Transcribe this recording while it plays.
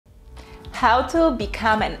how to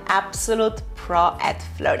become an absolute pro at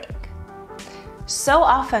flirting. So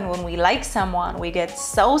often when we like someone, we get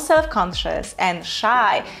so self-conscious and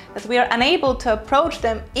shy that we are unable to approach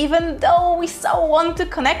them even though we so want to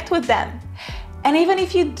connect with them. And even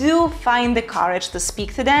if you do find the courage to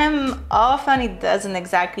speak to them, often it doesn't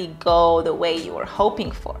exactly go the way you were hoping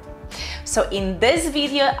for. So in this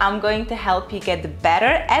video, I'm going to help you get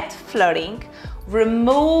better at flirting,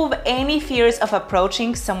 remove any fears of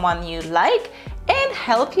approaching someone you like, and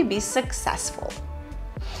help you be successful.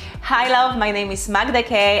 Hi love, my name is Magda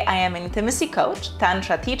K. I am an intimacy coach,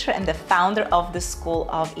 tantra teacher, and the founder of the School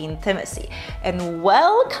of Intimacy. And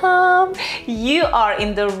welcome! You are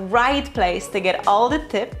in the right place to get all the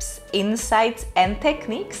tips, insights, and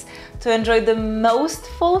techniques to enjoy the most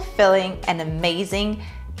fulfilling and amazing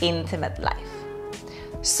intimate life.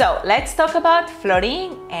 So let's talk about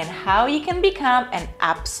flirting and how you can become an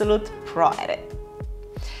absolute pro at it.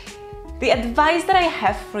 The advice that I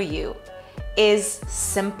have for you is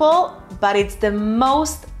simple, but it's the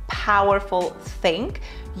most powerful thing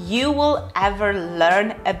you will ever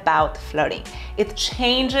learn about flirting. It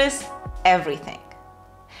changes everything.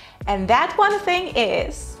 And that one thing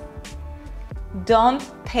is, don't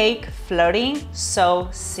take flirting so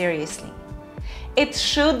seriously. It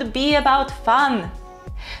should be about fun.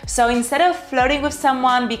 So instead of flirting with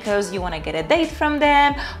someone because you want to get a date from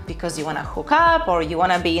them, because you want to hook up, or you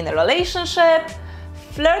want to be in a relationship,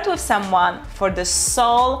 flirt with someone for the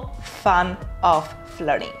sole fun of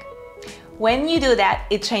flirting. When you do that,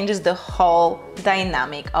 it changes the whole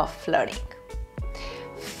dynamic of flirting.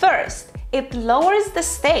 First, it lowers the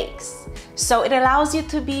stakes. So it allows you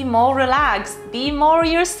to be more relaxed, be more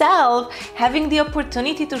yourself, having the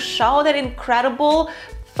opportunity to show that incredible,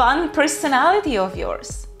 fun personality of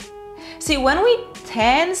yours. See, when we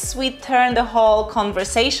tense, we turn the whole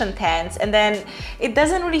conversation tense, and then it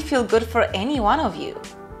doesn't really feel good for any one of you.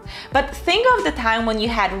 But think of the time when you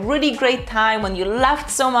had really great time, when you laughed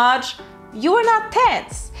so much, you were not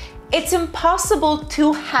tense. It's impossible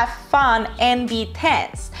to have fun and be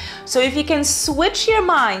tense. So if you can switch your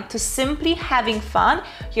mind to simply having fun,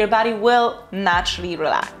 your body will naturally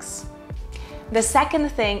relax. The second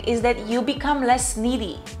thing is that you become less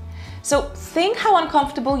needy. So think how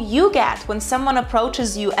uncomfortable you get when someone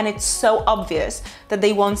approaches you and it's so obvious that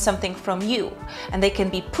they want something from you. And they can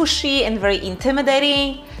be pushy and very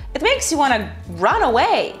intimidating. It makes you want to run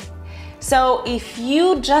away. So if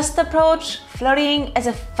you just approach flirting as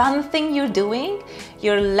a fun thing you're doing,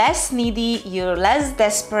 you're less needy, you're less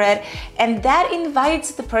desperate, and that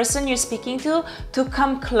invites the person you're speaking to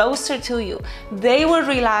come closer to you. They will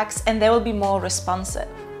relax and they will be more responsive.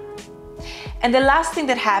 And the last thing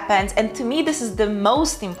that happens, and to me this is the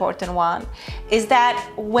most important one, is that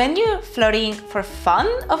when you're flirting for fun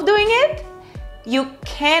of doing it, you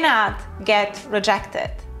cannot get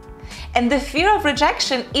rejected. And the fear of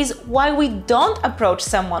rejection is why we don't approach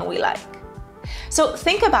someone we like. So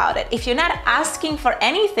think about it. If you're not asking for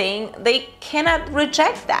anything, they cannot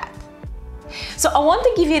reject that. So I want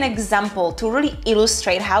to give you an example to really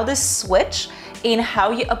illustrate how this switch in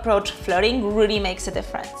how you approach flirting really makes a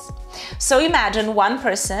difference. So imagine one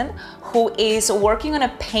person who is working on a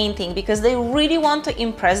painting because they really want to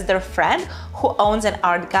impress their friend who owns an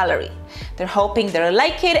art gallery. They're hoping they'll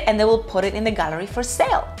like it and they will put it in the gallery for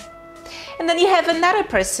sale. And then you have another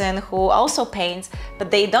person who also paints, but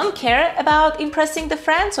they don't care about impressing the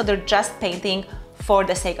friend, so they're just painting for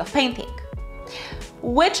the sake of painting.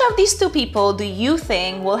 Which of these two people do you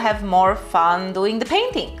think will have more fun doing the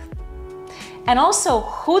painting? And also,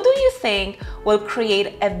 who do you think will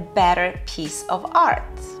create a better piece of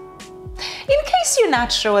art? In case you're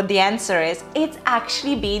not sure what the answer is, it's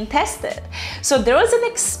actually being tested. So there was an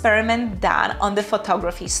experiment done on the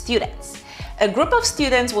photography students. A group of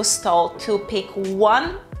students was told to pick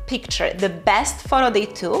one picture, the best photo they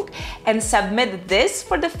took, and submit this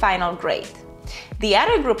for the final grade. The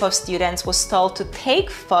other group of students was told to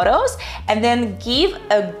take photos and then give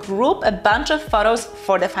a group a bunch of photos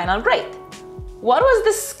for the final grade. What was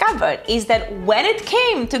discovered is that when it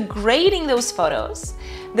came to grading those photos,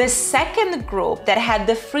 the second group that had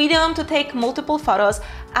the freedom to take multiple photos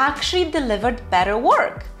actually delivered better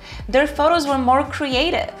work. Their photos were more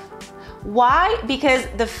creative. Why? Because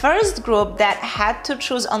the first group that had to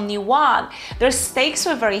choose only one, their stakes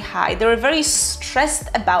were very high. They were very stressed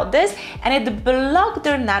about this, and it blocked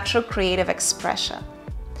their natural creative expression.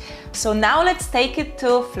 So now let's take it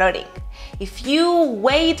to flirting. If you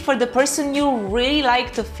wait for the person you really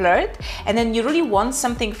like to flirt and then you really want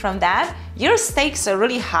something from that, your stakes are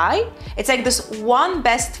really high. It's like this one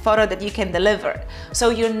best photo that you can deliver. So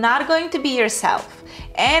you're not going to be yourself.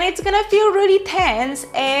 and it's gonna feel really tense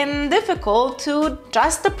and difficult to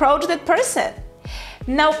just approach that person.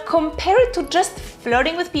 Now compare it to just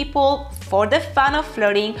flirting with people for the fun of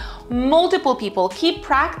flirting. Multiple people, keep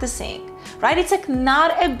practicing, right? It's like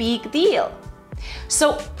not a big deal.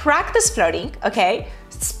 So practice flirting, okay?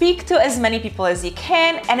 Speak to as many people as you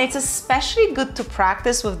can, and it's especially good to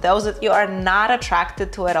practice with those that you are not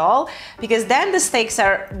attracted to at all, because then the stakes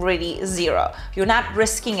are really zero. You're not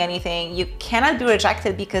risking anything. You cannot be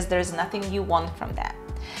rejected because there's nothing you want from them.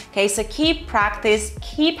 Okay, so keep practice,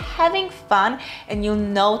 keep having fun, and you'll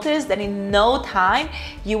notice that in no time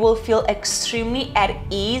you will feel extremely at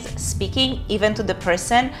ease speaking even to the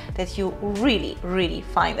person that you really, really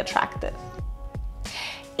find attractive.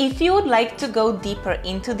 If you would like to go deeper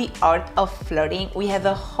into the art of flirting, we have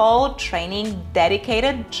a whole training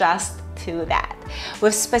dedicated just to that,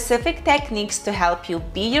 with specific techniques to help you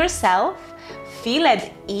be yourself, feel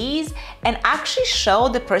at ease, and actually show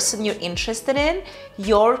the person you're interested in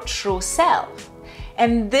your true self.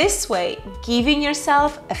 And this way, giving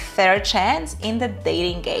yourself a fair chance in the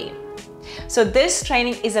dating game. So this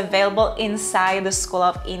training is available inside the School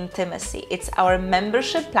of Intimacy. It's our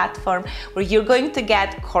membership platform where you're going to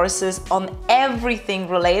get courses on everything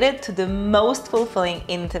related to the most fulfilling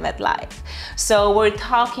intimate life. So we're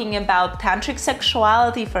talking about tantric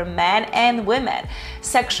sexuality for men and women,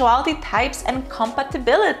 sexuality types and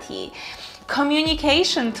compatibility,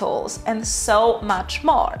 communication tools, and so much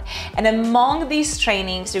more. And among these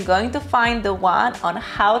trainings, you're going to find the one on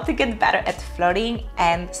how to get better at flirting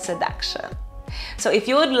and seduction. So if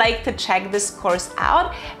you would like to check this course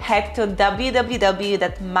out, head to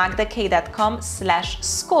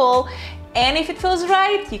www.magdakay.com/school, and if it feels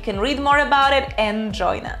right, you can read more about it and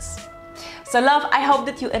join us. So love, I hope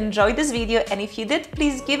that you enjoyed this video, and if you did,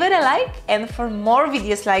 please give it a like, and for more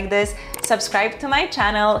videos like this, subscribe to my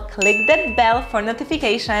channel, click that bell for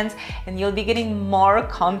notifications, and you'll be getting more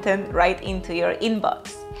content right into your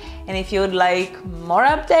inbox. And if you would like more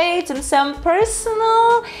updates and some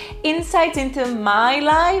personal insights into my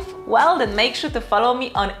life, well, then make sure to follow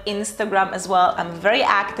me on Instagram as well. I'm very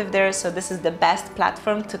active there, so this is the best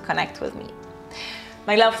platform to connect with me.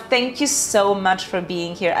 My love, thank you so much for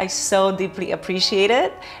being here. I so deeply appreciate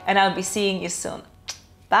it, and I'll be seeing you soon.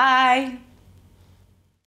 Bye!